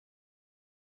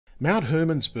Mount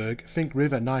Hermannsburg, Finke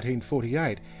River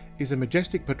 1948, is a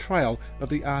majestic portrayal of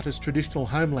the artist's traditional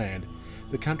homeland,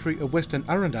 the country of Western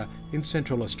Arrernte in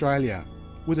Central Australia.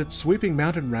 With its sweeping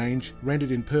mountain range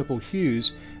rendered in purple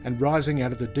hues and rising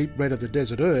out of the deep red of the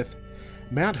desert earth,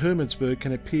 Mount Hermannsburg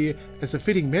can appear as a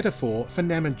fitting metaphor for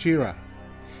Namatjira,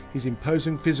 his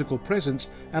imposing physical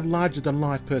presence and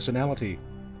larger-than-life personality.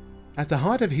 At the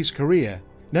height of his career,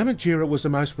 Namatjira was the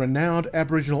most renowned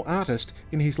Aboriginal artist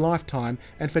in his lifetime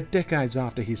and for decades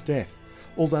after his death,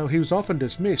 although he was often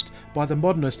dismissed by the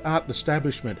modernist art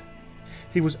establishment.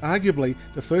 He was arguably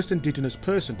the first Indigenous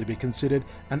person to be considered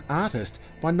an artist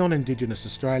by non-Indigenous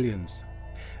Australians.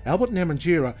 Albert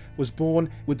Namatjira was born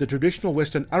with the traditional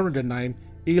Western Arrernte name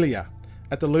Elia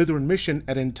at the Lutheran mission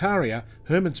at Entaria,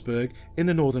 Hermannsburg in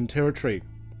the Northern Territory.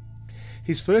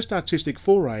 His first artistic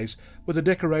forays were the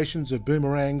decorations of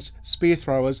boomerangs, spear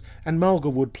throwers and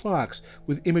mulga wood plaques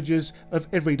with images of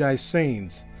everyday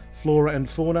scenes, flora and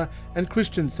fauna and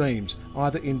Christian themes,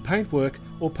 either in paintwork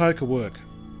or poker work.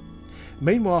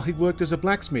 Meanwhile, he worked as a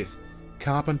blacksmith,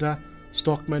 carpenter,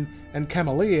 stockman and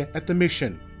cameleer at the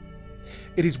mission.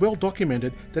 It is well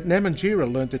documented that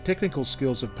Namatjira learnt the technical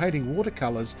skills of painting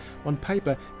watercolours on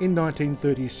paper in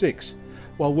 1936,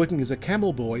 while working as a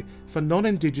camel boy for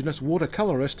non-Indigenous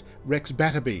watercolourist Rex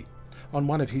Batterby on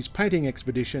one of his painting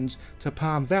expeditions to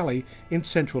Palm Valley in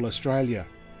Central Australia.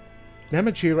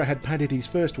 Namatjira had painted his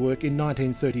first work in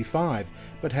 1935,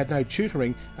 but had no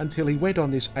tutoring until he went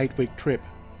on this 8-week trip.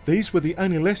 These were the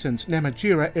only lessons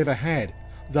Namatjira ever had,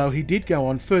 though he did go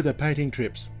on further painting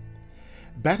trips.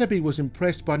 Batterby was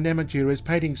impressed by Namatjira's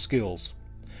painting skills.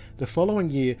 The following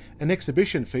year, an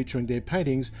exhibition featuring their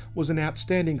paintings was an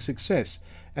outstanding success,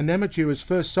 and Namatjira's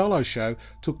first solo show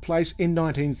took place in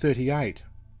 1938.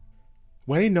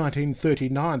 When in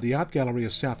 1939 the Art Gallery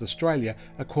of South Australia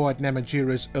acquired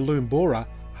Namatjira's Illumbora,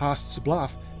 Haast's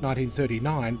Bluff,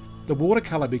 1939, the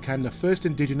watercolour became the first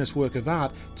Indigenous work of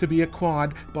art to be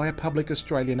acquired by a public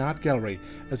Australian art gallery,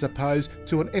 as opposed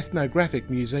to an ethnographic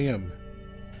museum.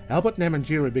 Albert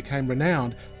Namatjira became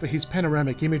renowned for his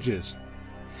panoramic images.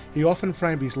 He often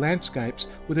framed his landscapes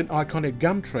with an iconic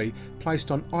gum tree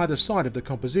placed on either side of the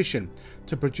composition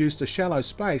to produce the shallow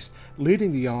space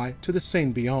leading the eye to the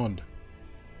scene beyond.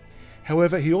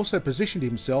 However, he also positioned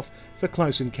himself for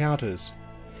close encounters.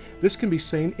 This can be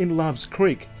seen in Loves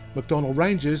Creek, Macdonnell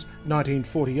Ranges,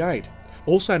 1948,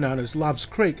 also known as Loves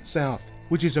Creek South,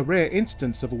 which is a rare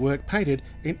instance of a work painted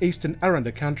in eastern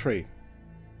Arrernte country.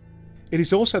 It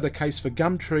is also the case for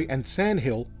Gumtree and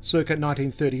Sandhill circa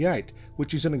 1938,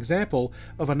 which is an example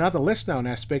of another less-known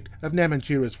aspect of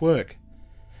Namatjira's work.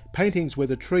 Paintings where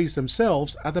the trees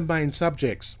themselves are the main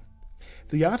subjects.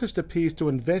 The artist appears to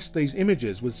invest these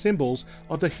images with symbols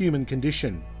of the human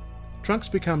condition. Trunks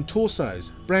become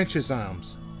torsos, branches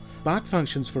arms. Bark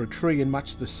functions for a tree in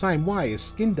much the same way as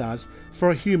skin does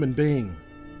for a human being.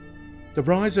 The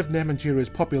rise of Namatjira's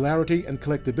popularity and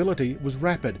collectability was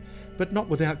rapid, but not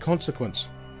without consequence.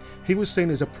 He was seen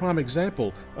as a prime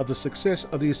example of the success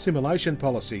of the assimilation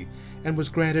policy and was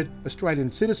granted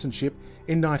Australian citizenship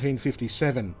in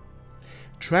 1957.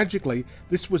 Tragically,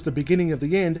 this was the beginning of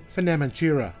the end for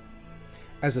Namatjira.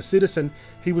 As a citizen,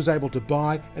 he was able to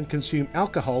buy and consume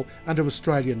alcohol under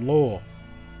Australian law.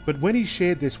 But when he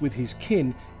shared this with his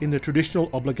kin in the traditional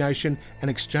obligation and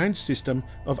exchange system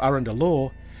of Arrernte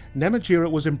law, Namatjira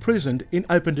was imprisoned in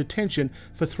open detention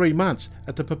for 3 months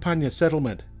at the Papunya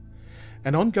settlement.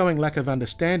 An ongoing lack of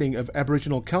understanding of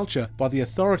Aboriginal culture by the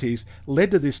authorities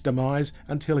led to this demise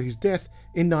until his death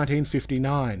in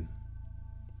 1959.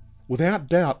 Without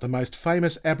doubt the most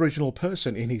famous Aboriginal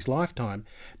person in his lifetime,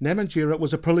 Namatjira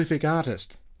was a prolific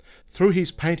artist. Through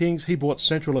his paintings he brought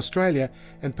Central Australia,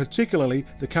 and particularly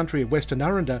the country of Western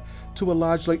Arrernte, to a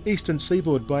largely eastern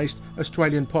seaboard-based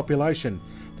Australian population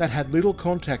that had little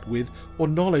contact with or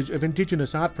knowledge of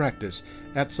Indigenous art practice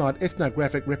outside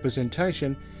ethnographic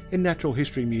representation in natural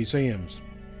history museums.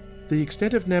 The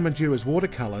extent of Namatjira's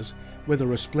watercolours, whether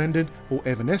resplendent or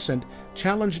evanescent,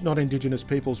 challenged non-Indigenous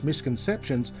people's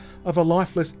misconceptions of a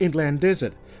lifeless inland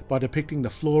desert by depicting the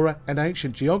flora and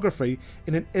ancient geography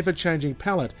in an ever-changing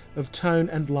palette of tone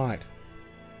and light.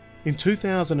 In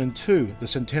 2002, the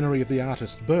centenary of the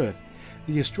artist's birth,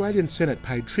 the Australian Senate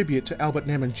paid tribute to Albert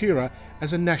Namatjira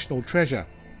as a national treasure,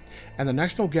 and the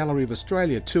National Gallery of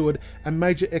Australia toured a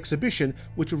major exhibition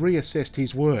which reassessed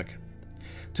his work.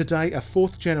 Today, a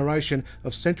fourth generation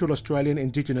of Central Australian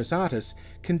Indigenous artists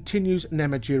continues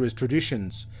Namatjira's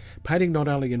traditions, painting not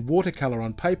only in watercolour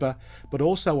on paper, but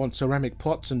also on ceramic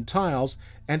pots and tiles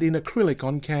and in acrylic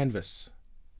on canvas.